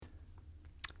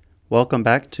Welcome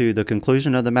back to the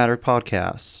Conclusion of the Matter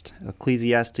podcast.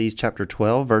 Ecclesiastes chapter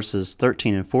 12, verses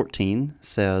 13 and 14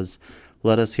 says,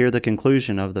 "Let us hear the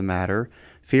conclusion of the matter.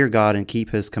 Fear God and keep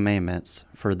his commandments,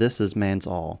 for this is man's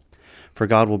all. For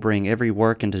God will bring every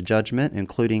work into judgment,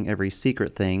 including every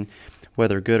secret thing,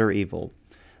 whether good or evil."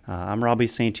 I'm Robbie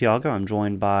Santiago. I'm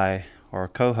joined by our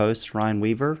co-hosts Ryan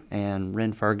Weaver and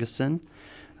Ren Ferguson.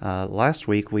 Last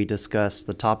week we discussed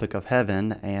the topic of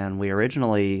heaven, and we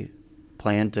originally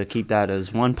planned to keep that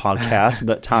as one podcast,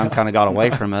 but time kind of got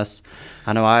away from us.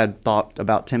 I know I had thought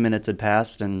about 10 minutes had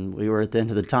passed and we were at the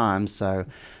end of the time, so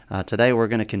today we're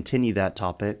going to continue that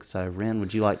topic. So Ren,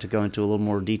 would you like to go into a little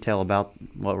more detail about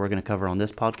what we're going to cover on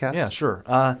this podcast? Yeah, sure.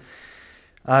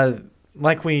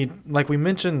 Like we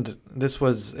mentioned, this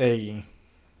was a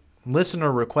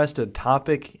listener requested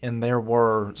topic, and there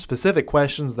were specific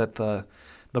questions that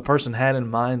the person had in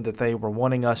mind that they were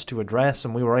wanting us to address,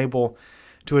 and we were able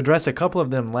to address a couple of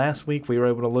them last week. We were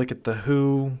able to look at the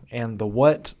who and the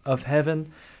what of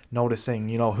heaven, noticing,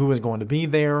 who was going to be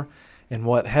there and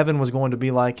what heaven was going to be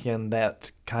like in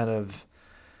that kind of,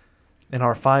 in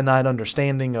our finite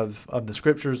understanding of the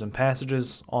scriptures and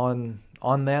passages on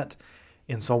that.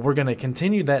 And so we're going to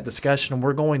continue that discussion.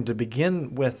 We're going to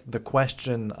begin with the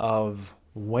question of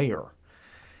where.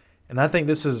 And I think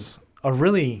this is a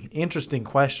really interesting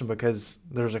question because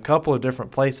there's a couple of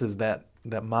different places that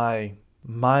my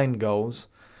mind goes.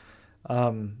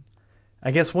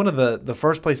 I guess one of the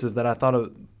first places that I thought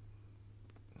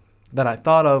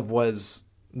of was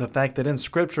the fact that in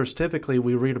scriptures typically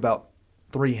we read about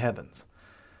three heavens.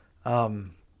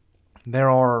 There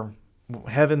are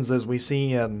heavens as we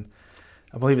see in,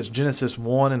 I believe it's Genesis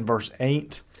 1 and verse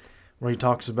 8, where he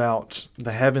talks about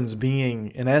the heavens being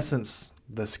in essence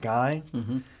the sky.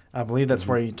 Mm-hmm. I believe that's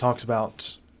where he talks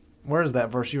about. Where is that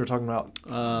verse you were talking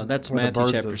about? That's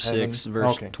Matthew chapter 6,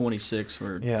 verse 26,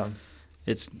 where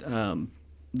it's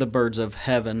the birds of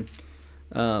heaven,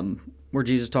 where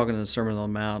Jesus is talking in the Sermon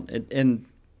on the Mount. In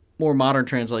more modern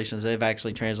translations, they've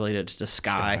actually translated it to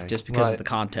sky just because of the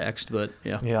context, but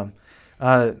yeah.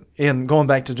 Yeah. And going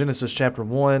back to Genesis chapter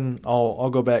 1, I'll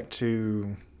go back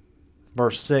to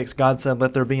verse 6. God said,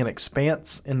 "Let there be an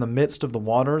expanse in the midst of the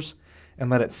waters, and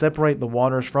let it separate the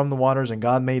waters from the waters. And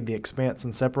God made the expanse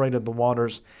and separated the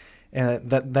waters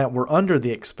that were under the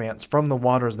expanse from the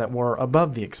waters that were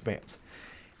above the expanse.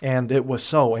 And it was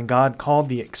so. And God called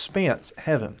the expanse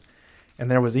heaven.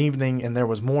 And there was evening and there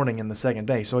was morning in the second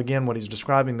day." So again, what he's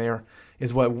describing there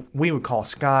is what we would call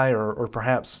sky, or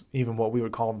perhaps even what we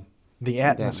would call the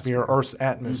atmosphere, Earth's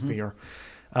atmosphere,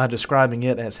 describing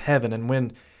it as heaven. And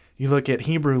when you look at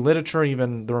Hebrew literature,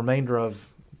 even the remainder of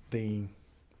the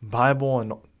Bible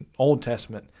and Old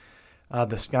Testament,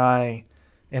 the sky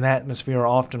and atmosphere are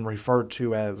often referred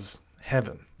to as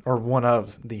heaven, or one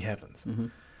of the heavens.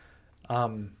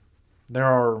 Mm-hmm. There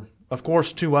are, of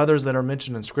course, two others that are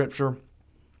mentioned in Scripture.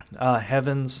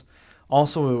 Heavens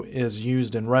also is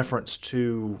used in reference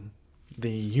to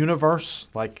the universe,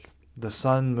 like the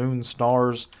sun, moon,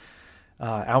 stars,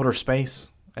 outer space,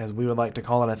 as we would like to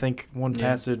call it. I think one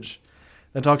passage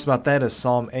that talks about that is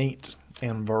Psalm 8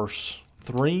 and verse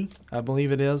 3, I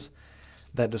believe it is,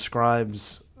 that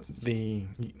describes the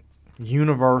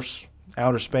universe,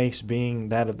 outer space being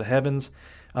that of the heavens.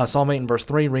 Psalm 8 and verse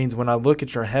 3 reads, "When I look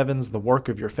at your heavens, the work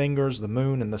of your fingers, the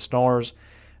moon and the stars,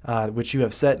 which you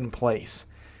have set in place."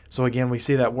 So again, we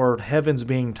see that word heavens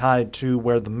being tied to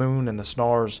where the moon and the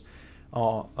stars,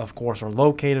 of course, are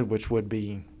located, which would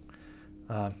be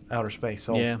outer space.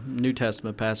 So, New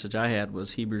Testament passage I had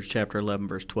was Hebrews chapter 11,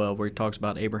 verse 12, where he talks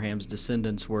about Abraham's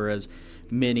descendants were as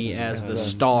many as the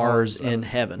stars in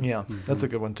heaven. Yeah, that's a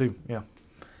good one too. Yeah.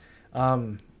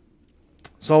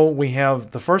 So we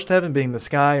have the first heaven being the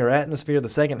sky or atmosphere, the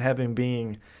second heaven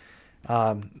being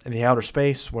the outer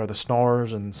space where the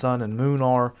stars and sun and moon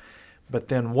are. But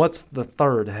then what's the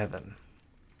third heaven?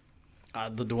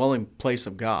 The dwelling place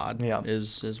of God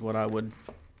is what I would,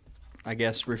 I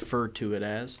guess, refer to it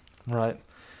as. Right.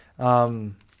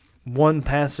 One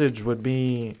passage would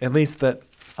be, at least that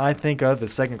I think of,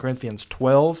 is 2 Corinthians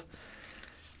 12.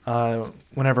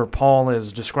 Whenever Paul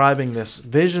is describing this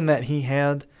vision that he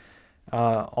had,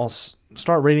 I'll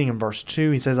start reading in verse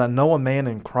 2. He says, "I know a man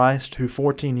in Christ who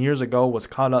 14 years ago was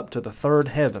caught up to the third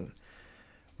heaven.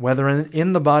 Whether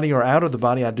in the body or out of the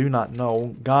body, I do not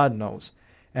know. God knows.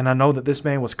 And I know that this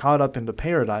man was caught up into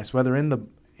paradise, whether in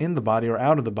the body or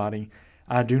out of the body,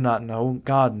 I do not know.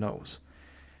 God knows."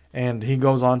 And he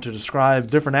goes on to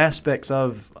describe different aspects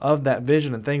of that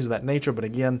vision and things of that nature. But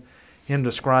again, him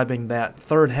describing that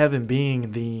third heaven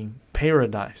being the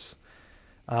paradise,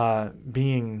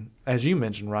 being, as you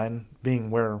mentioned, Ryan, being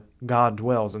where God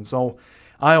dwells. And so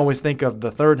I always think of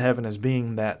the third heaven as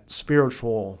being that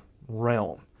spiritual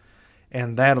realm.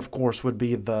 And that, of course, would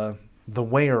be the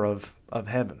where of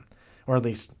heaven, or at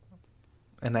least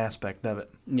an aspect of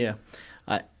it. Yeah.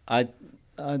 I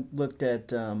looked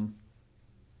at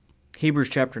Hebrews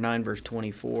chapter 9, verse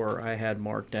 24, I had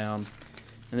marked down.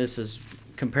 And this is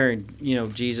comparing,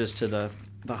 Jesus to the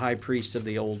high priest of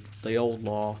the old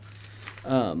law.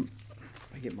 I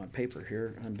get my paper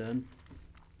here undone.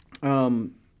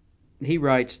 He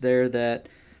writes there that,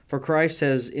 for Christ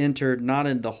has entered not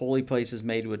into the holy places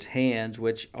made with hands,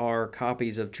 which are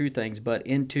copies of true things, but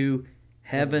into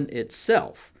heaven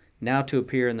itself, now to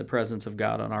appear in the presence of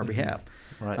God on our behalf.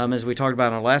 Right. As we talked about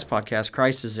in our last podcast,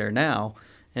 Christ is there now,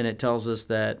 and it tells us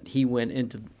that he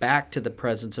went back to the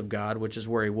presence of God, which is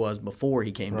where he was before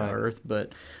he came to earth.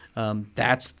 But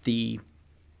that's the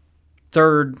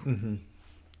third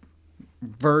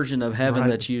version of heaven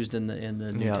that's used in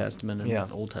the New Testament and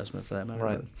the Old Testament, for that matter.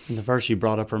 Right. And the verse you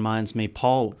brought up reminds me,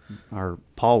 Paul,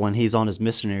 when he's on his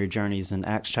missionary journeys in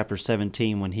Acts chapter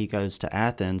 17, when he goes to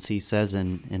Athens, he says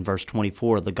in verse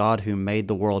 24, "The God who made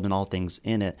the world and all things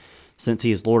in it, since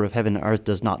he is Lord of heaven and earth,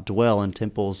 does not dwell in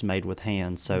temples made with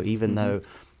hands." So even though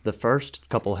the first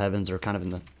couple heavens are kind of in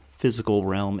the physical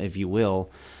realm, if you will,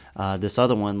 this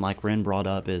other one, like Ren brought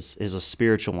up, is a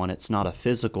spiritual one. It's not a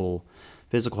physical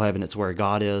heaven. It's where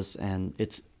God is, and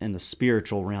it's in the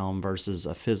spiritual realm versus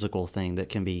a physical thing that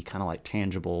can be kind of like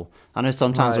tangible. I know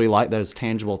sometimes we like those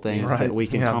tangible things that we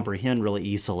can comprehend really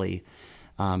easily,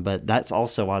 but that's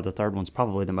also why the third one's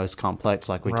probably the most complex,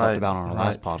 like we talked about on our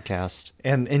last podcast.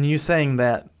 And you saying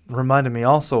that reminded me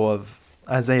also of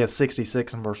Isaiah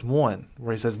 66 and verse 1,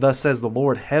 where he says, "Thus says the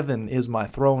Lord, heaven is my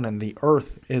throne and the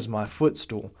earth is my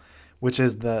footstool, what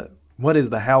is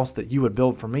the house that you would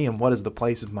build for me, and what is the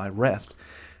place of my rest?"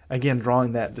 Again,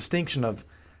 drawing that distinction of,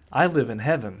 I live in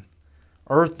heaven,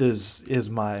 earth is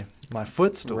my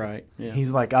footstool. Right. Yeah.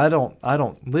 He's like, I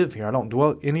don't live here, I don't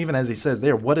dwell. And even as he says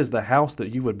there, what is the house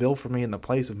that you would build for me in the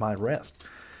place of my rest?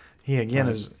 He again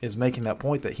is making that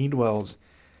point that he dwells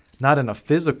not in a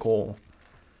physical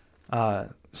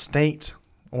state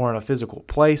or in a physical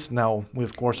place. Now, we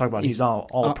of course talk about he's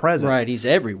all present. Right, he's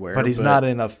everywhere. But he's not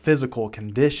in a physical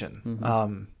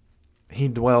condition. He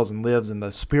dwells and lives in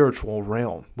the spiritual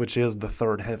realm, which is the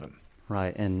third heaven.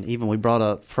 Right, and even we brought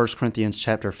up 1 Corinthians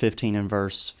chapter 15 and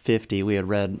verse 50. We had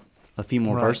read a few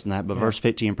more verses than that, but verse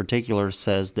 50 in particular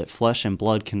says that flesh and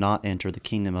blood cannot enter the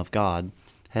kingdom of God,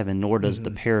 heaven, nor does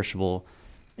the perishable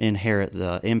inherit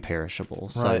the imperishable.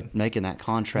 So making that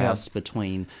contrast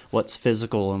between what's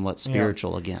physical and what's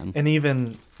spiritual again. And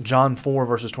even John 4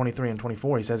 verses 23 and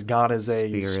 24, he says God is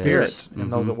a spirit,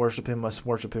 and those that worship him must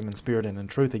worship him in spirit and in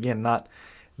truth. Again, not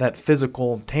that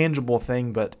physical, tangible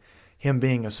thing, but him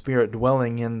being a spirit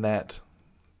dwelling in that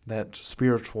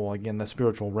spiritual, again, the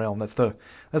spiritual realm. That's the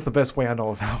best way I know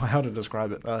of how to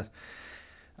describe it.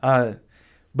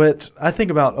 But I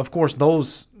think about, of course,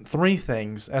 those three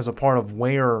things as a part of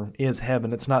where is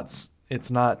heaven. It's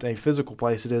not a physical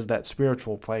place, it is that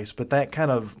spiritual place. But that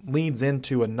kind of leads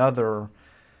into another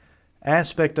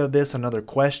aspect of this, another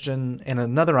question, and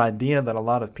another idea that a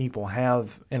lot of people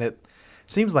have. And it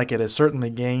seems like it has certainly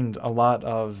gained a lot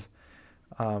of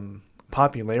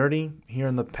popularity here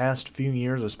in the past few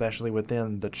years, especially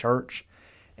within the church.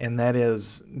 And that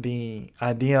is the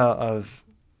idea of,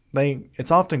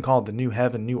 it's often called the new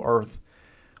heaven, new earth,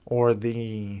 or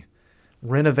the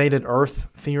renovated earth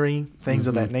theory, things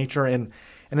of that nature. And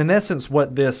in essence,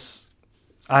 what this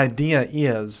idea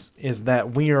is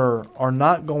that we are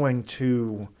not going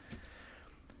to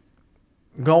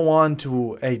go on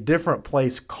to a different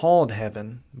place called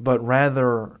heaven, but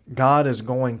rather God is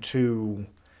going to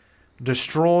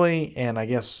destroy and, I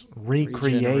guess,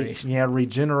 regenerate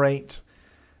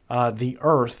the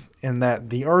earth, and that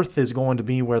the earth is going to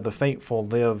be where the faithful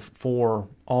live for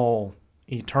all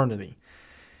eternity.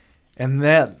 And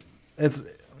that it's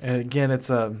a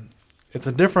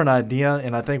different idea,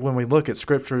 and I think when we look at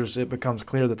scriptures, it becomes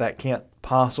clear that can't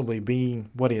possibly be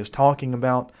what he is talking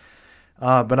about.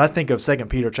 But I think of 2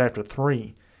 Peter chapter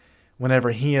 3,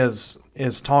 whenever he is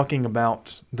talking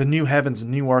about the new heavens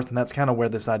and new earth, and that's kind of where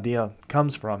this idea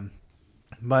comes from.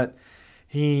 But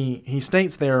he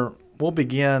states there, we'll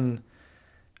begin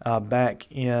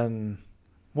back in,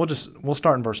 we'll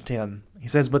start in verse 10. He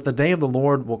says, "But the day of the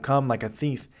Lord will come like a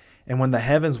thief, and when the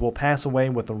heavens will pass away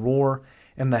with a roar,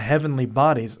 and the heavenly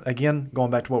bodies," again,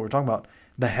 going back to what we're talking about,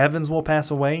 the heavens will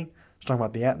pass away. It's talking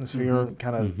about the atmosphere,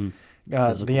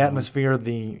 the atmosphere,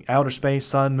 the outer space,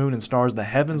 sun, moon, and stars. The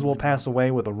heavens will pass away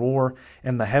with a roar,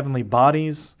 and the heavenly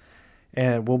bodies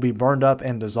will be burned up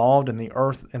and dissolved, and the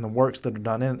earth and the works that are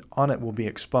done on it will be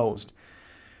exposed.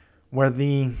 where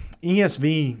the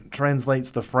ESV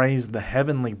translates the phrase the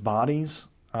heavenly bodies.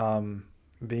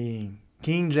 The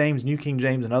King James, New King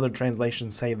James, and other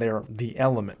translations say they're the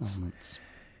elements.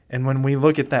 And when we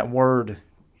look at that word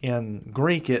in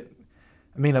Greek, it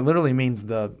literally means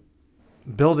the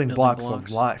building blocks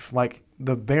of life, like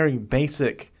the very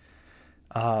basic,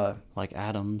 like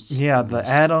atoms. Yeah, almost. The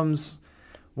atoms.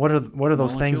 What are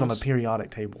those things on the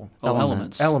periodic table?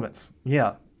 Elements. Elements.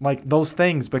 Yeah, like those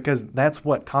things, because that's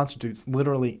what constitutes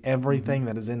literally everything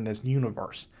that is in this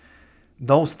universe.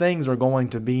 Those things are going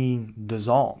to be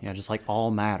dissolved. Yeah, just like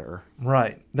all matter.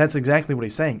 Right. That's exactly what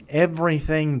he's saying.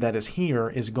 Everything that is here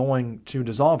is going to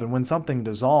dissolve. And when something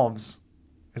dissolves,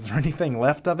 is there anything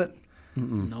left of it?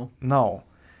 No.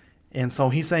 And so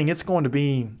he's saying it's going to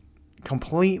be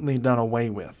completely done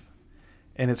away with.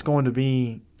 And it's going to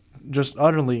be just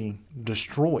utterly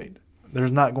destroyed.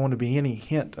 There's not going to be any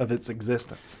hint of its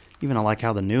existence. Even I like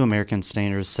how the New American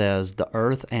Standard says the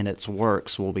earth and its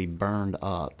works will be burned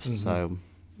up. So,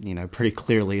 pretty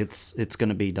clearly it's going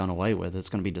to be done away with. It's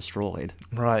going to be destroyed.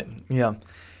 Right, yeah.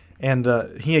 And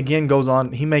he again goes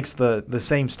on, he makes the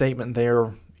same statement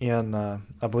there in,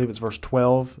 I believe it's verse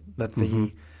 12, that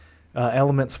the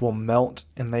elements will melt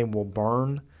and they will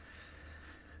burn.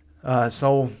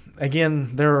 So,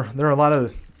 again, there are a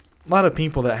lot of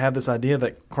people that have this idea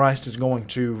that Christ is going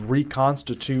to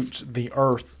reconstitute the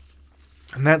earth,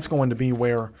 and that's going to be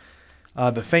where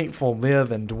the faithful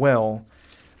live and dwell.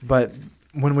 But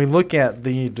when we look at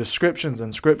the descriptions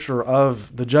in Scripture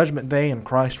of the judgment day and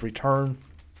Christ's return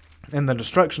and the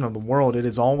destruction of the world, it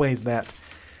is always that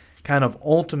kind of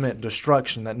ultimate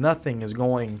destruction, that nothing is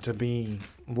going to be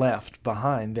left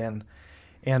behind.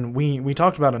 And we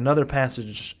talked about another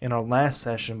passage in our last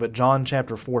session, but John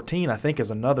chapter 14, I think,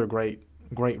 is another great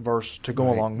verse to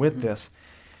go along with this.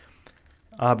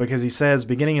 Because he says,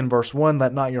 beginning in verse 1,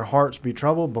 let not your hearts be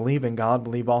troubled. Believe in God,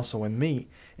 believe also in me.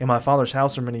 In my Father's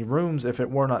house are many rooms. If it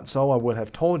were not so, I would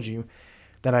have told you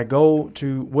that I go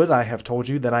to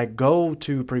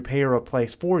prepare a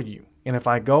place for you. And if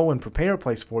I go and prepare a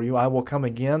place for you, I will come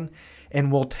again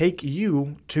and will take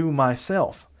you to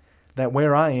myself, that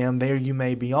where I am, there you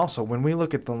may be also. When we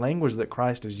look at the language that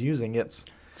Christ is using, it's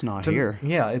not here.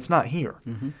 Yeah, it's not here.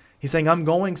 He's saying, I'm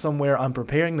going somewhere, I'm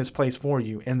preparing this place for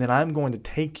you, and then I'm going to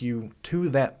take you to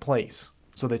that place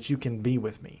so that you can be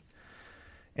with me.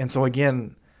 And so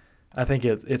again, I think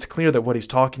it's clear that what he's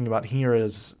talking about here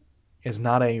is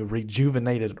not a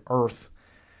rejuvenated earth,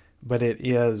 but it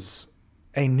is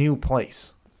a new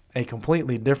place, a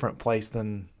completely different place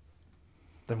than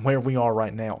where we are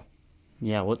right now.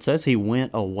 Yeah, well, it says he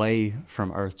went away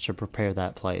from earth to prepare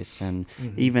that place. And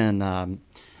even,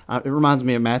 it reminds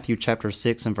me of Matthew chapter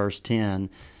 6 and verse 10.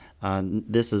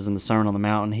 This is in the Sermon on the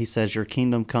Mount. He says, your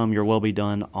kingdom come, your will be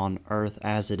done on earth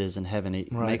as it is in heaven.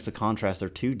 It makes a contrast. There are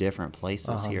two different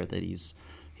places here that he's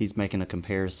making a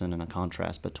comparison and a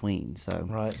contrast between. So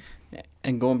right.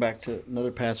 And going back to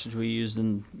another passage we used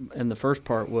in the first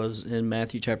part was in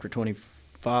Matthew chapter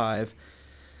 25,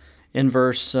 in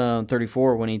verse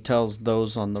 34, when he tells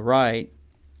those on the right,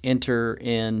 enter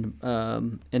and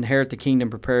inherit the kingdom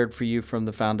prepared for you from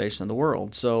the foundation of the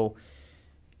world. So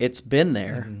it's been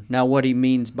there. Now, what he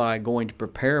means by going to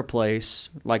prepare a place,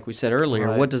 like we said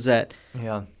earlier, what does that?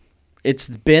 Yeah, it's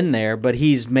been there, but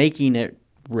he's making it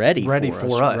ready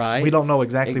for us. Right? We don't know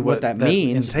exactly what that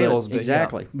means, entails, but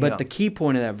exactly. But the key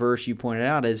point of that verse you pointed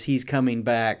out is he's coming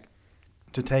back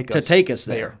to take us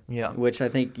there. Yeah, which I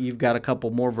think you've got a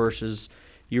couple more verses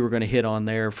you were going to hit on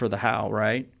there for the how,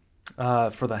 right?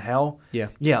 For the how? Yeah.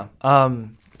 Yeah.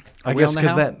 I guess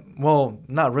because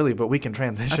not really, but we can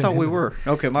transition. I thought we were.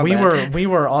 Okay, my bad. We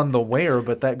were on the where,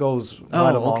 but that goes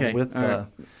right along with the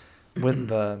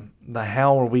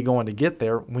how are we going to get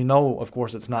there. We know, of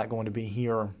course, it's not going to be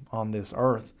here on this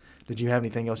earth. Did you have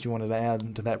anything else you wanted to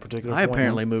add to that particular point? I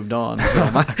apparently moved on.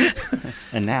 So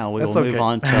and now we will move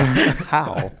on to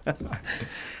how.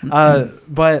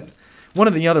 But one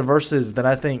of the other verses that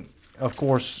I think, of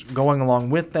course, going along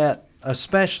with that,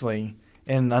 especially,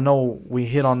 and I know we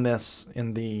hit on this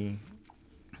in the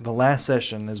last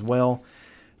session as well,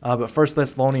 but 1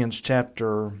 Thessalonians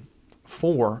chapter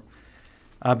 4,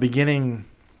 beginning,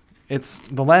 it's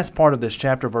the last part of this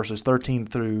chapter, verses 13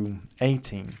 through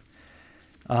 18.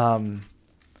 And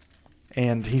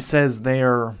he says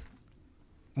there,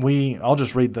 I'll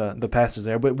just read the passage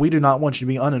there, but we do not want you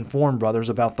to be uninformed, brothers,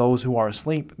 about those who are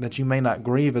asleep, that you may not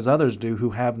grieve as others do who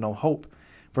have no hope.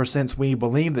 For since we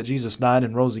believe that Jesus died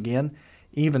and rose again,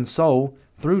 even so,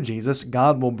 through Jesus,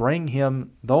 God will bring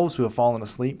him those who have fallen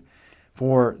asleep.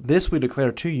 For this we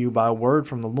declare to you by a word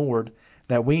from the Lord,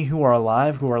 that we who are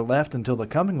alive, who are left until the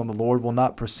coming of the Lord, will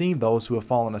not precede those who have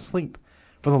fallen asleep.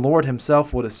 For the Lord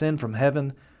himself will descend from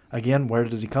heaven. Again, where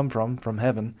does he come from? From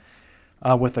heaven.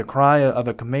 With the cry of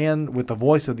a command, with the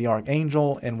voice of the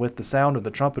archangel, and with the sound of the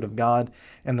trumpet of God,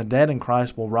 and the dead in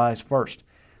Christ will rise first.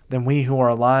 Then we who are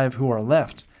alive, who are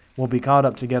left, will be caught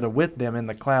up together with them in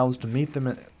the clouds to meet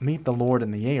the Lord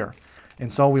in the air.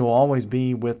 And so we will always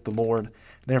be with the Lord.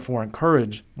 Therefore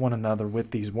encourage one another with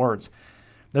these words.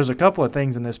 There's a couple of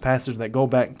things in this passage that go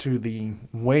back to the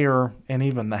where and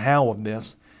even the how of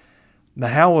this. The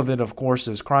how of it, of course,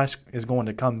 is Christ is going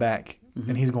to come back,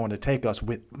 and he's going to take us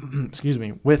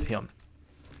with him.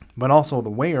 But also the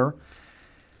where,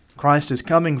 Christ is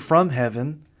coming from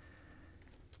heaven,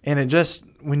 and it just,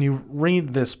 when you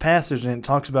read this passage and it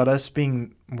talks about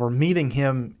we're meeting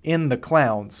him in the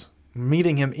clouds,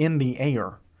 meeting him in the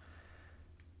air.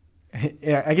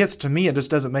 I guess to me it just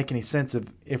doesn't make any sense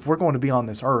if we're going to be on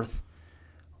this earth,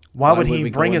 why would he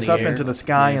bring us up into the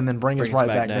sky and then bring us right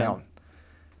back down?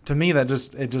 To me, it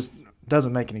just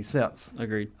doesn't make any sense.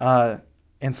 Agreed.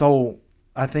 And so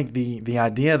I think the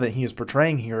idea that he is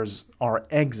portraying here is our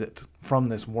exit from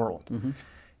this world,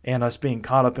 and us being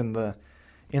caught up in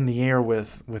the air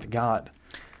with God.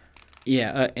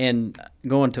 Yeah, and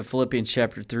going to Philippians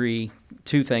chapter 3,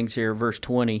 two things here. Verse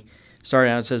 20,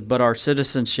 starting out, it says, "But our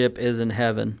citizenship is in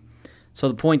heaven." So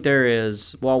the point there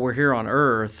is, while we're here on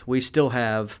earth, we still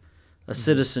have a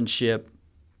citizenship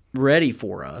ready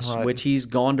for us, right, which he's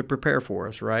gone to prepare for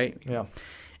us, right? Yeah.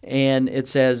 And it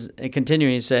says, and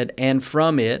continuing, it said, "And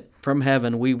from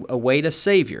heaven, we await a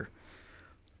Savior,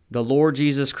 the Lord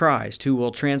Jesus Christ, who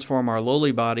will transform our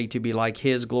lowly body to be like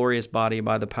his glorious body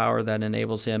by the power that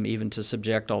enables him even to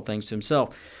subject all things to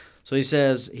himself." So he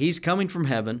says he's coming from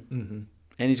heaven,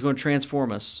 and he's going to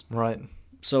transform us. Right.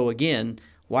 So again,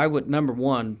 why would, number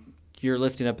one, you're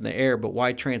lifting up in the air, but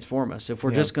why transform us? If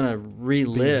we're just going to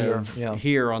relive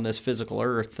here on this physical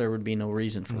earth, there would be no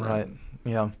reason for that. Right,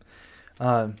 yeah.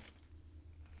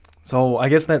 So I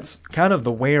guess that's kind of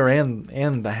the where and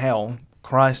the how.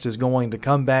 Christ is going to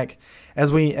come back.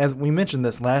 As we mentioned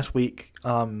this last week,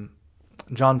 John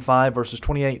 5, verses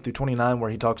 28 through 29,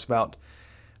 where he talks about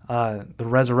the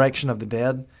resurrection of the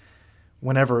dead.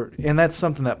 And that's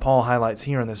something that Paul highlights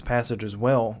here in this passage as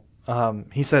well.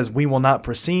 He says, "We will not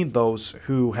precede those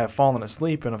who have fallen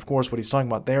asleep." And of course, what he's talking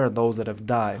about there are those that have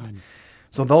died.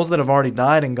 So those that have already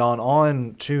died and gone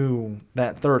on to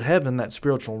that third heaven, that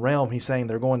spiritual realm, he's saying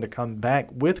they're going to come back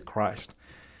with Christ.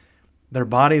 Their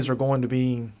bodies are going to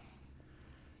be,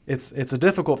 it's a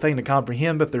difficult thing to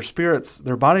comprehend, but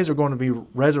their bodies are going to be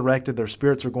resurrected. Their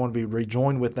spirits are going to be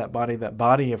rejoined with that body. That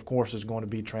body, of course, is going to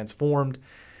be transformed.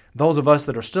 Those of us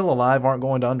that are still alive aren't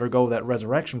going to undergo that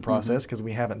resurrection process because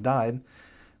we haven't died.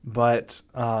 But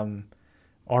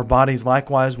our bodies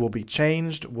likewise will be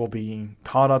changed. We'll be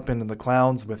caught up into the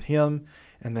clouds with him,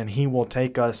 and then he will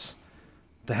take us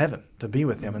to heaven to be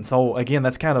with him. And so, again,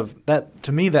 that's kind of, that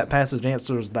to me, that passage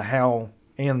answers the how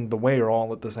and the where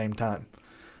all at the same time.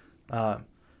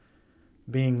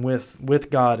 Being with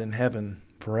God in heaven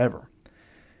forever.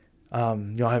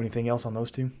 Y'all have anything else on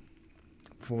those two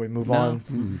before we move on?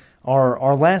 Mm-hmm.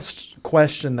 Our last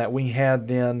question that we had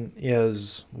then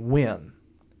is when,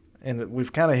 and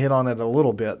we've kind of hit on it a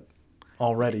little bit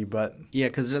already, but yeah,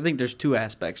 because I think there's two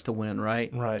aspects to when,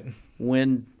 right? Right.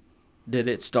 When did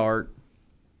it start,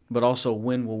 but also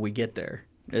when will we get there?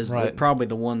 Is right. Probably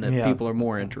the one that people are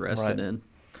more interested in.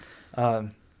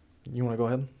 You want to go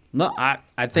ahead? No,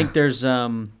 I think there's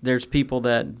people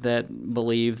that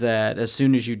believe that as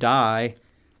soon as you die,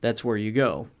 that's where you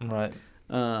go. Right.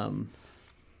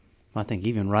 I think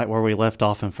even right where we left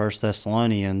off in 1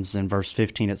 Thessalonians, in verse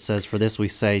 15, it says, "For this we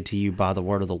say to you by the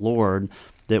word of the Lord,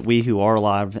 that we who are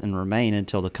alive and remain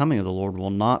until the coming of the Lord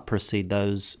will not precede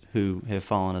those who have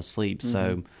fallen asleep."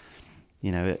 Mm-hmm.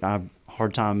 So,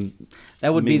 hard time.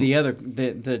 That would be the other,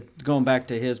 the going back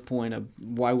to his point of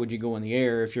why would you go in the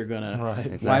air if you're going to, right.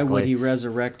 Exactly. Why would he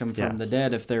resurrect them from the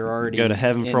dead if they're already go to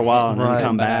heaven for a while and then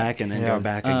come back and then go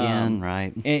back again,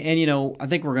 right? And I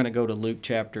think we're going to go to Luke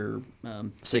chapter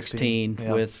 16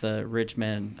 with rich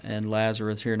man and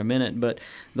Lazarus here in a minute. But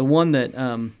the one that,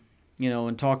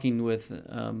 in talking with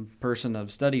a person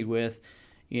I've studied with,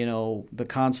 the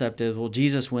concept is, well,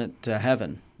 Jesus went to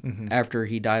heaven after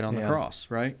he died on the cross,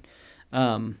 right?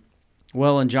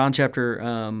 Well, in John chapter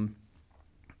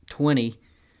 20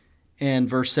 and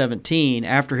verse 17,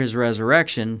 after his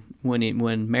resurrection,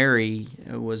 when Mary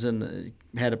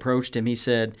had approached him, he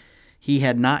said he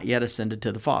had not yet ascended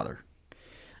to the Father.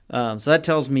 So that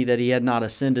tells me that he had not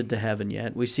ascended to heaven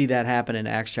yet. We see that happen in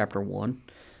Acts chapter 1.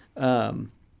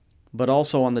 but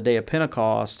also on the day of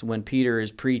Pentecost when Peter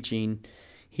is preaching,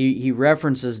 he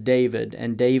references David,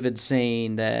 and David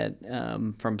saying that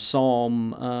from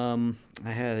Psalm, I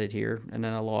had it here and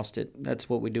then I lost it. That's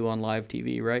what we do on live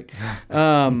TV, right?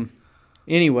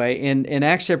 Anyway, in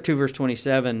Acts chapter 2, verse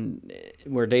 27,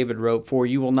 where David wrote, "For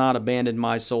you will not abandon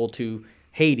my soul to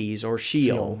Hades or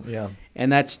Sheol." Yeah.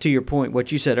 And that's, to your point,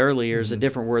 what you said earlier is a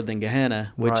different word than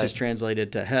Gehenna, which is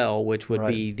translated to hell, which would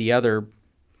be the other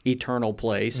eternal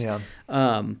place. Yeah.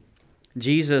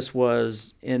 Jesus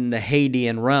was in the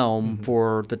Hadean realm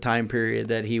for the time period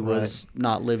that he was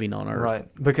not living on earth.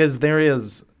 Right. Because there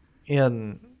is,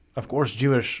 in, of course,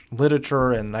 Jewish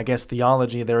literature and I guess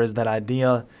theology, there is that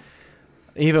idea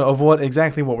even of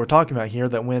exactly what we're talking about here,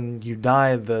 that when you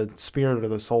die, the spirit or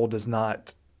the soul does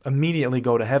not immediately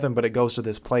go to heaven, but it goes to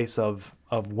this place of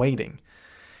waiting.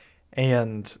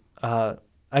 And I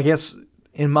guess,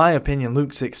 in my opinion,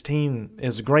 Luke 16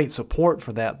 is great support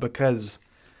for that, because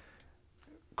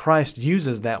Christ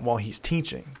uses that while he's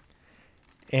teaching.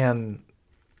 And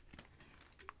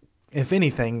if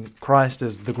anything, Christ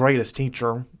is the greatest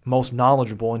teacher, most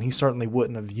knowledgeable, and he certainly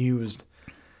wouldn't have used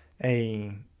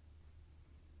an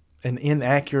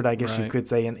inaccurate, I guess you could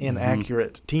say, an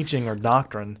inaccurate teaching or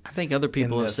doctrine. I think other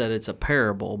people have said it's a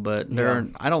parable, but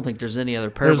I don't think there's any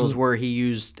other parables where he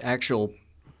used actual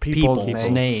people's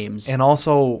names. And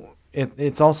also,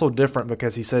 it's also different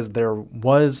because he says there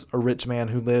was a rich man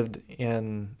who lived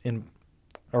who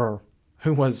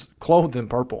was clothed in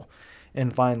purple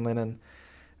and fine linen.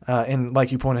 And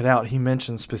like you pointed out, he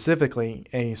mentioned specifically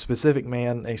a specific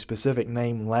man, a specific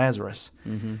name, Lazarus.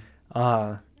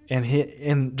 And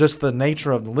in just the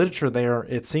nature of the literature there,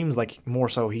 it seems like more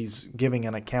so he's giving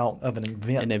an account of an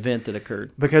event. An event that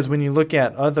occurred. Because when you look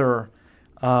at other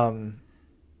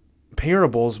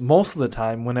parables, most of the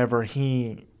time, whenever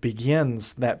he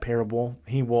begins that parable,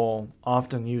 he will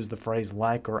often use the phrase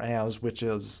like or as, which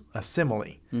is a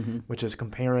simile, which is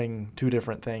comparing two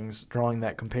different things, drawing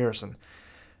that comparison.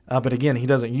 But again, he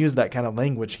doesn't use that kind of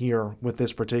language here with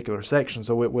this particular section,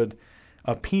 so it would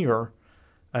appear,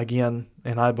 again,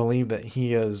 and I believe that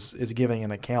he is giving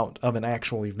an account of an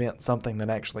actual event, something that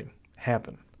actually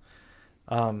happened.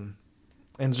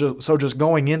 And so just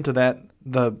going into that,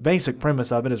 the basic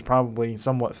premise of it is probably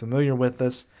somewhat familiar with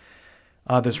this.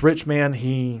 This rich man,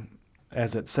 he,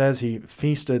 as it says, he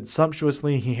feasted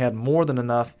sumptuously. He had more than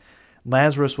enough.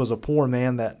 Lazarus was a poor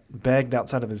man that begged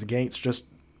outside of his gates, just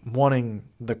wanting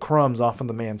the crumbs off of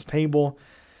the man's table.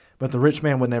 But the rich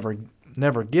man would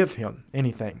never give him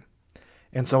anything.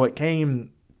 And so it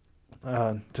came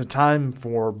to time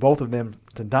for both of them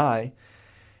to die.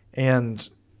 And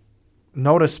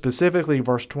notice specifically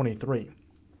verse 23,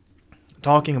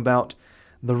 talking about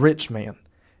the rich man.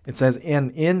 It says,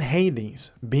 "And in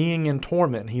Hades, being in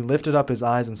torment, he lifted up his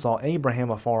eyes and saw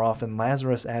Abraham afar off and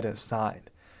Lazarus at his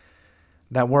side."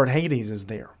 That word Hades is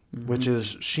there, which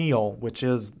is Sheol, which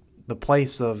is the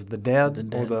place of the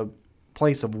dead, or the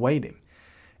place of waiting.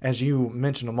 As you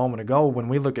mentioned a moment ago, when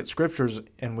we look at scriptures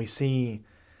and we see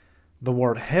the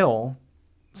word hell,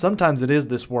 sometimes it is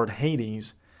this word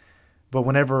Hades, but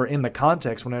whenever in the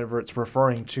context, whenever it's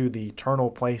referring to the eternal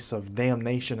place of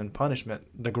damnation and punishment,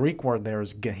 the Greek word there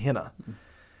is Gehenna.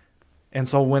 And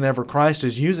so whenever Christ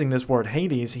is using this word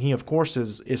Hades, he of course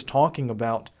is talking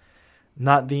about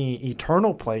not the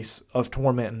eternal place of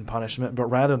torment and punishment, but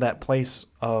rather that place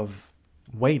of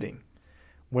waiting,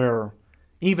 where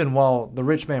even while the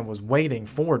rich man was waiting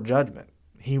for judgment,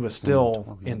 he was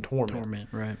still in torment.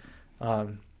 Torment, right.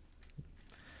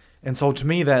 And so to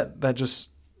me that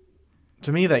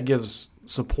gives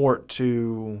support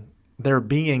to there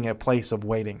being a place of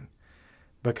waiting.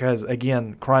 Because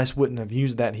again, Christ wouldn't have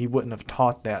used that, he wouldn't have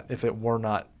taught that if it were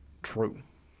not true.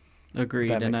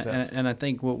 Agreed. And I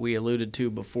think what we alluded to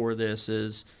before this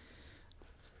is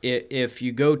if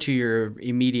you go to your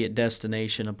immediate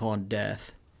destination upon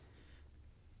death,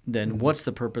 then what's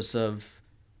the purpose of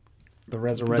the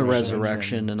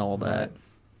resurrection and all that? Right.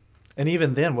 And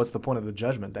even then, what's the point of the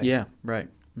judgment day? Yeah, right.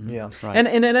 Yeah. Right. And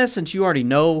in essence, you already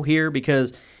know here,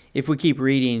 because if we keep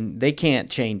reading, they can't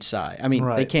change side. I mean,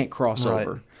 they can't cross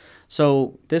over.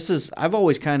 So this is, I've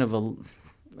always kind of,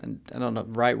 I don't know,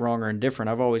 right, wrong, or indifferent,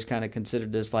 I've always kind of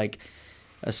considered this like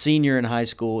a senior in high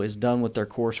school is done with their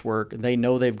coursework. They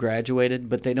know they've graduated,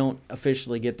 but they don't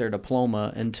officially get their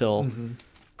diploma until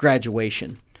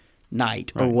graduation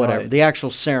night or whatever, the actual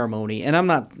ceremony. And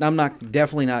I'm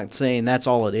definitely not saying that's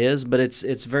all it is, but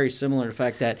it's very similar to the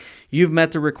fact that you've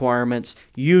met the requirements,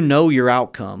 you know your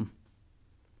outcome,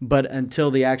 but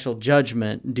until the actual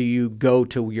judgment do you go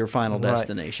to your final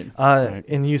destination.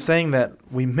 And you saying that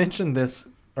we mentioned this,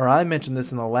 or I mentioned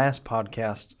this in the last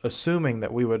podcast, assuming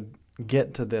that we would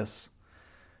get to this.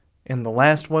 In the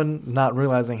last one, not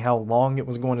realizing how long it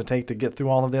was going to take to get through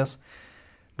all of this.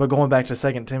 But going back to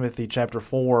 2 Timothy chapter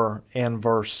 4 and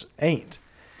verse 8,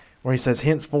 where he says,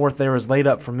 "Henceforth there is laid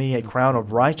up for me a crown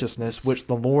of righteousness, which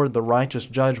the Lord, the righteous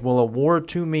judge, will award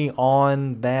to me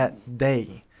on that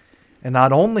day. And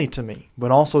not only to me, but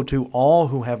also to all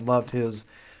who have loved his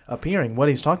appearing." What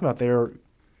he's talking about there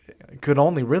could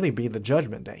only really be the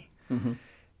judgment day. Mm-hmm.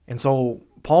 And so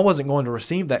Paul wasn't going to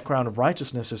receive that crown of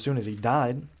righteousness as soon as he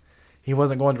died. He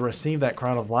wasn't going to receive that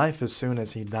crown of life as soon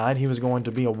as he died. He was going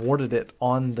to be awarded it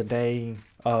on the day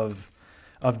of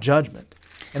judgment.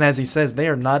 And as he says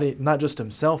there, not just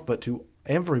himself, but to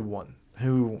everyone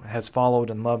who has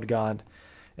followed and loved God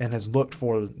and has looked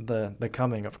for the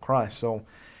coming of Christ. So,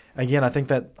 again, I think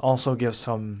that also gives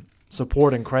some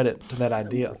support and credit to that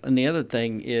idea. And the other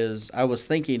thing is, I was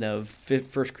thinking of 1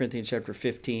 Corinthians chapter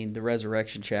 15, the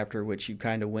resurrection chapter, which you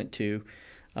kind of went to.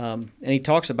 And he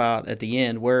talks about at the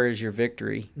end, where is your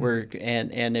victory? Where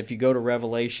and if you go to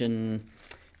Revelation,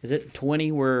 is it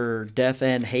 20, where death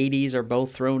and Hades are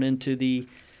both thrown into the...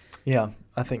 Yeah,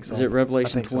 I think so. Is it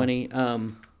Revelation 20?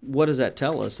 So. What does that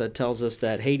tell us? That tells us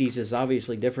that Hades is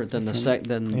obviously different than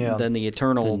the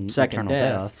eternal second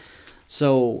death.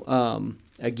 So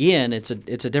again, it's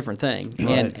a different thing,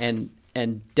 right.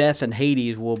 and death and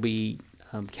Hades will be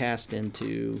cast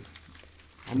into...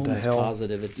 I'm almost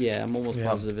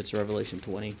positive it's Revelation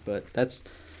 20, but that's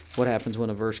what happens when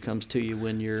a verse comes to you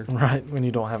when you're... Right, when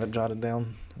you don't have it jotted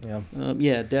down.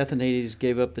 Yeah. Death and Hades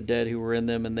gave up the dead who were in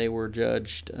them, and they were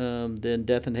judged. Then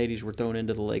death and Hades were thrown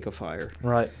into the lake of fire.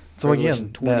 Right. So Revelation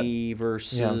again, 20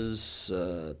 verses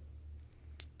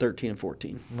 13 and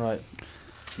 14. Right.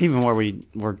 Even where we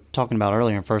were talking about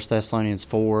earlier in 1 Thessalonians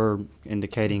 4,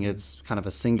 indicating it's kind of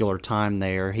a singular time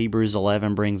there. Hebrews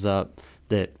 11 brings up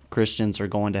that Christians are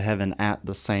going to heaven at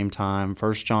the same time.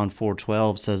 1 John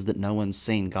 4:12 says that no one's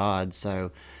seen God.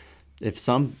 So if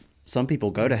some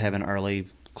people go to heaven early,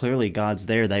 clearly God's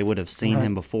there. They would have seen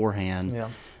him beforehand. Yeah.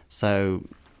 So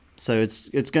it's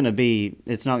not going to be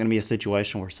a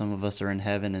situation where some of us are in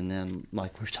heaven and then,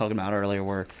 like we were talking about earlier,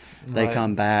 where they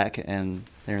come back and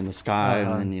they're in the sky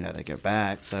and then they go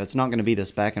back. So it's not going to be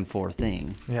this back and forth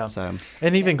thing. Yeah. So,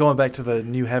 and even going back to the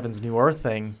new heavens, new earth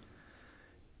thing,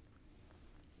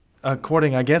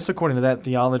 according to that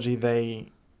theology,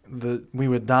 we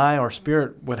would die, our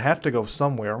spirit would have to go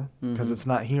somewhere because it's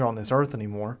not here on this earth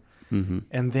anymore. Mm-hmm.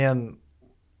 And then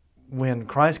when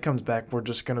Christ comes back, we're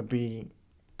just going to be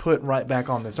put right back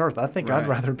on this earth. I think I'd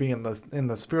rather be in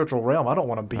the spiritual realm. I don't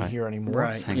want to be here anymore.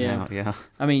 Right. Hang out, yeah.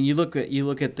 I mean, you look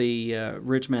at the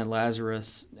rich man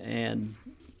Lazarus, and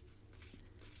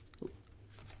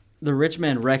the rich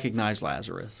man recognized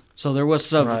Lazarus. So there was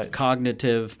some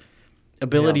cognitive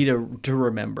ability to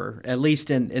remember, at least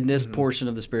in this portion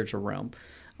of the spiritual realm.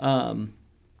 I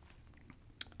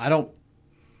don't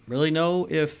really know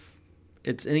if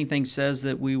it's anything says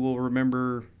that we will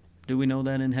remember. Do we know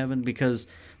that in heaven? Because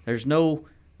there's no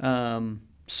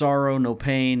sorrow, no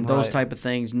pain, those type of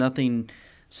things, nothing.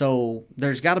 So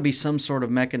there's got to be some sort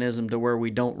of mechanism to where we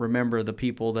don't remember the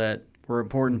people that were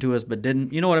important to us but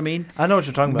didn't. You know what I mean? I know what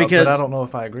you're talking about, but I don't know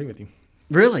if I agree with you.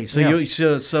 Really?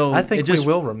 So so I think we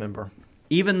will remember.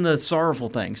 Even the sorrowful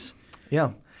things.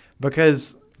 Yeah,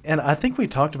 because, and I think we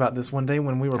talked about this one day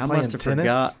when we were playing tennis.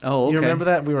 Forgot. Oh, okay. You remember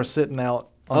that? We were sitting out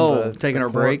on taking our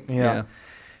break? Yeah.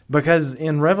 Because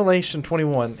in Revelation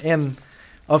 21, and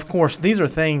of course, these are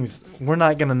things we're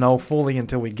not going to know fully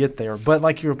until we get there. But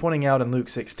like you were pointing out in Luke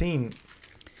 16,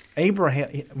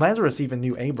 Lazarus even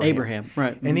knew Abraham.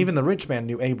 Right. And even the rich man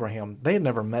knew Abraham. They had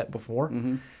never met before.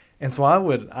 Mm-hmm. And so I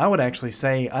would actually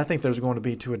say, I think there's going to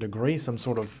be, to a degree, some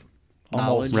sort of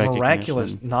almost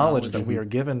miraculous knowledge that we are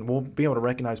given. We'll be able to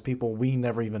recognize people we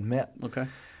never even met. Okay.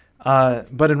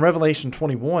 But in Revelation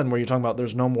 21, where you're talking about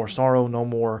there's no more sorrow, no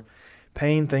more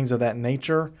pain, things of that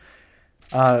nature,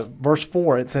 verse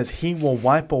 4, it says, "He will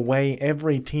wipe away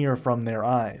every tear from their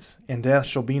eyes, and death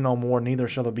shall be no more, neither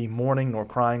shall there be mourning, nor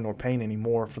crying, nor pain any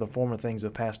more, for the former things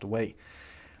have passed away."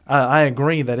 I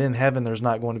agree that in heaven there's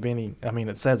not going to be any,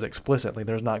 it says explicitly,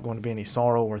 there's not going to be any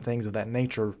sorrow or things of that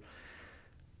nature.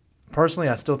 Personally,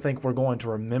 I still think we're going to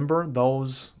remember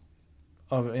those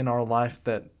in our life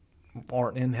that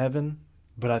aren't in heaven,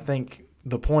 but I think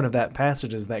the point of that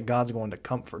passage is that God's going to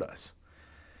comfort us,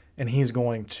 and He's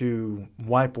going to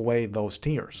wipe away those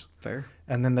tears. Fair.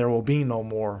 And then there will be no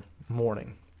more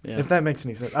mourning. Yeah. If that makes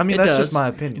any sense. That's does. Just my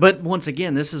opinion. But once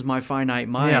again, this is my finite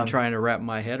mind trying to wrap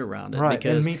my head around it. Right,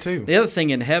 because and me too. The other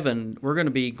thing in heaven, we're going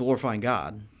to be glorifying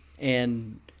God.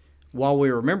 And while we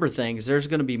remember things, there's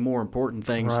going to be more important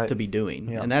things to be doing.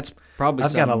 Yeah. And that's probably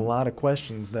I've got a lot of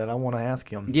questions that I want to ask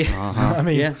him. Yeah. I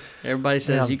mean, yeah. Everybody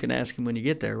says you can ask him when you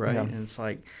get there, right? Yeah. And it's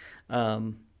like,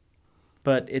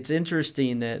 but it's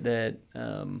interesting that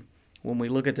when we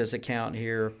look at this account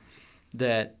here,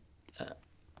 that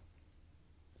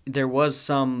there was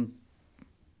some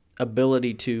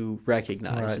ability to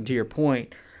recognize. Right. And to your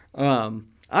point,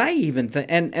 I even think,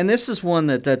 and this is one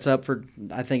that's up for,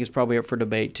 I think is probably up for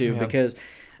debate too, because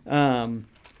I'm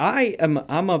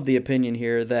of the opinion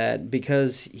here that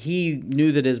because he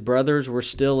knew that his brothers were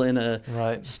still in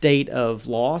a state of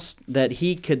loss, that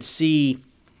he could see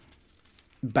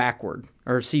backward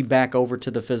or see back over to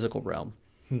the physical realm,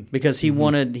 because he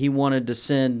wanted to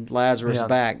send Lazarus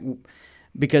back,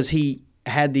 because he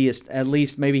had at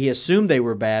least maybe he assumed they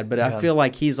were bad, but I feel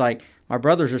like he's like, my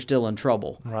brothers are still in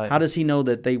trouble. Right. How does he know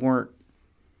that they weren't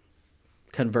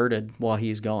converted while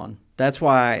he's gone? That's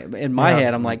why in my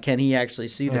head I'm like, can he actually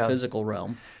see the physical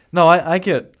realm? No, I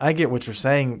get what you're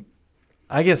saying.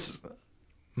 I guess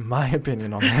my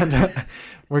opinion on that,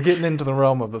 we're getting into the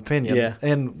realm of opinion. Yeah.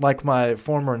 And like my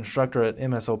former instructor at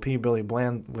MSOP, Billy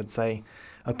Bland, would say,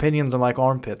 opinions are like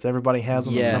armpits. Everybody has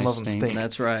them, and some of them stink.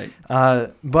 That's right.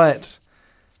 But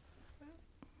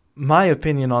my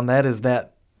opinion on that is that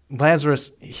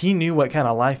Lazarus, he knew what kind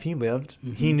of life he lived.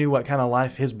 Mm-hmm. He knew what kind of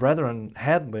life his brethren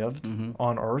had lived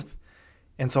on earth.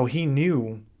 And so he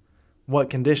knew what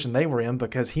condition they were in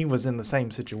because he was in the same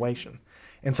situation.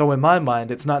 And so in my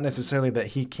mind, it's not necessarily that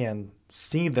he can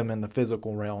see them in the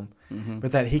physical realm,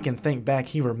 but that he can think back.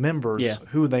 He remembers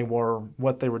who they were,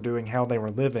 what they were doing, how they were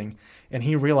living. And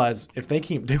he realized if they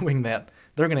keep doing that,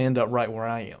 they're going to end up right where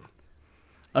I am.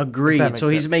 Agreed. So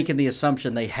he's making the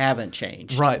assumption they haven't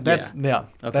changed. Right. That's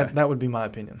Okay. That would be my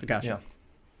opinion. Gotcha.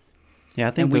 Yeah,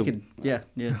 I think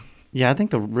I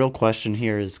think the real question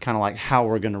here is kind of like how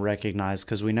we're going to recognize,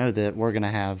 because we know that we're going to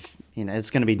have, it's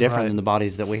going to be different than the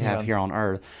bodies that we have here on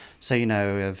earth. So,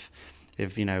 if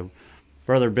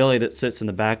Brother Billy that sits in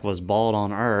the back was bald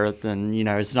on earth, and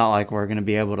it's not like we're going to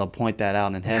be able to point that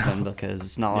out in heaven, because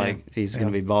it's not like he's going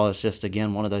to be bald. It's just,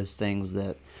 again, one of those things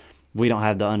that we don't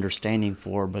have the understanding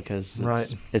for, because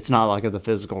it's not like of the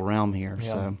physical realm here.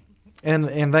 Yeah. So,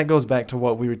 and that goes back to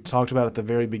what we talked about at the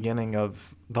very beginning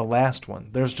of the last one.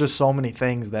 There's just so many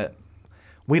things that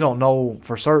we don't know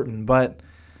for certain, but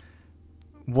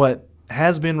what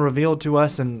has been revealed to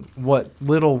us and what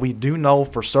little we do know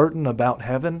for certain about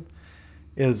heaven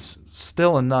is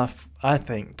still enough, I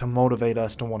think, to motivate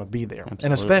us to want to be there. Absolutely.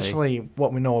 And especially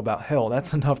what we know about hell,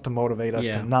 that's enough to motivate us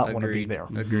to not want to be there.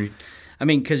 Agreed. I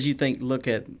mean, because you think, look,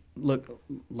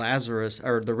 Lazarus,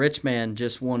 or the rich man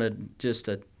just wanted just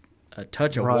a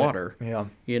touch of water. Yeah.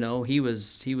 He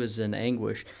was in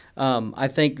anguish. I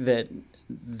think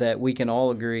that we can all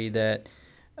agree that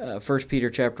 1 Peter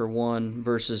chapter 1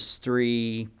 verses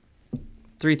 3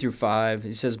 through 5,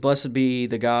 he says, "Blessed be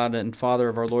the God and Father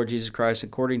of our Lord Jesus Christ.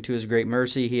 According to his great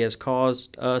mercy, he has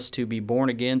caused us to be born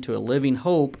again to a living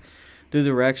hope through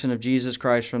the resurrection of Jesus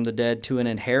Christ from the dead, to an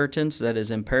inheritance that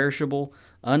is imperishable,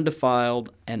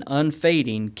 undefiled, and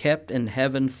unfading, kept in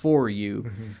heaven for you,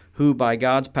 who by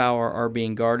God's power are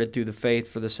being guarded through the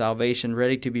faith for the salvation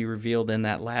ready to be revealed in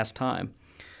that last time."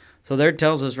 So there it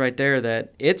tells us right there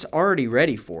that it's already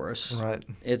ready for us. Right.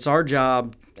 It's our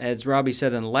job, as Robbie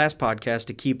said in the last podcast,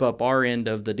 to keep up our end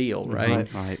of the deal,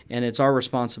 right? Right. And it's our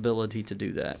responsibility to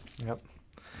do that. Yep.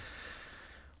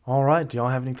 All right. Do y'all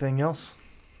have anything else?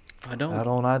 I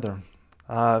don't either.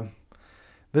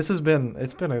 It's been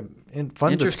a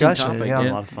fun discussion. Topic, a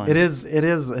lot of fun. It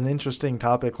is an interesting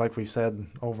topic, like we've said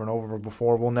over and over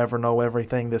before. We'll never know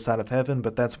everything this side of heaven,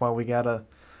 but that's why we gotta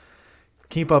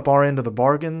keep up our end of the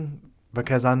bargain,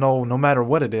 because I know no matter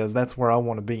what it is, that's where I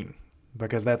want to be,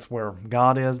 because that's where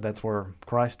God is, that's where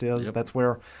Christ is, that's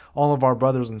where all of our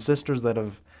brothers and sisters that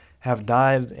have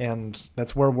died, and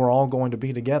that's where we're all going to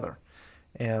be together.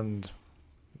 And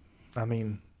I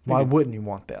mean, why wouldn't you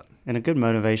want that? And a good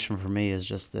motivation for me is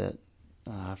just that,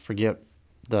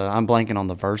 I'm blanking on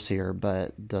the verse here,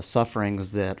 but the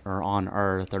sufferings that are on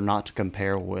earth are not to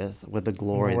compare with the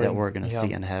glory that we're going to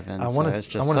see in heaven. It's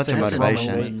just such a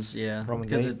motivation. Romans 8,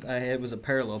 because it was a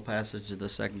parallel passage to the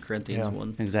 2 Corinthians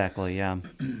one. Exactly, yeah.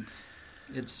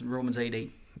 It's Romans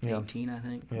 8:18, I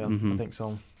think. Yeah, I think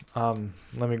so.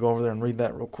 Let me go over there and read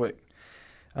that real quick.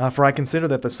 "For I consider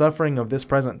that the suffering of this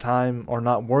present time are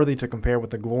not worthy to compare with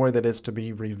the glory that is to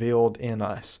be revealed in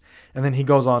us." And then he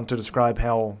goes on to describe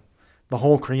how the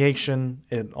whole creation,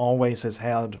 it always has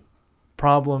had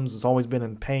problems. It's always been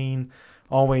in pain,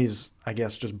 always, I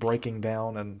guess, just breaking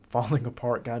down and falling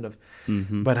apart kind of.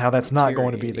 But how that's not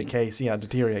going to be the case. Yeah,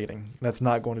 deteriorating. That's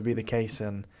not going to be the case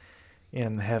in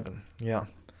in heaven. Yeah.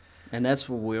 And that's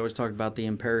what we always talk about, the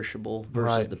imperishable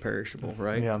versus the perishable,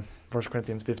 right? Yeah. 1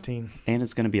 Corinthians 15. And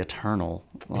it's going to be eternal.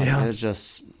 It's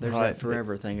just... There's that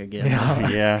forever thing again.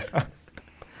 Yeah.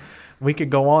 We could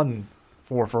go on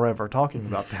for forever talking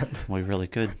about that. We really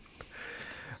could.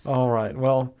 All right.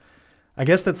 Well, I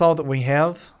guess that's all that we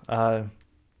have.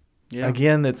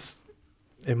 Again,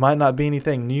 it might not be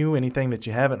anything new, anything that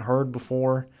you haven't heard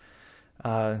before,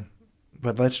 but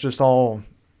let's just all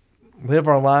live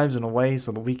our lives in a way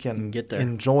so that we can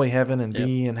enjoy heaven and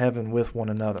be in heaven with one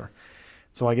another.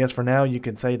 So I guess for now you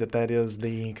could say that is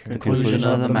the conclusion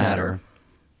of the matter.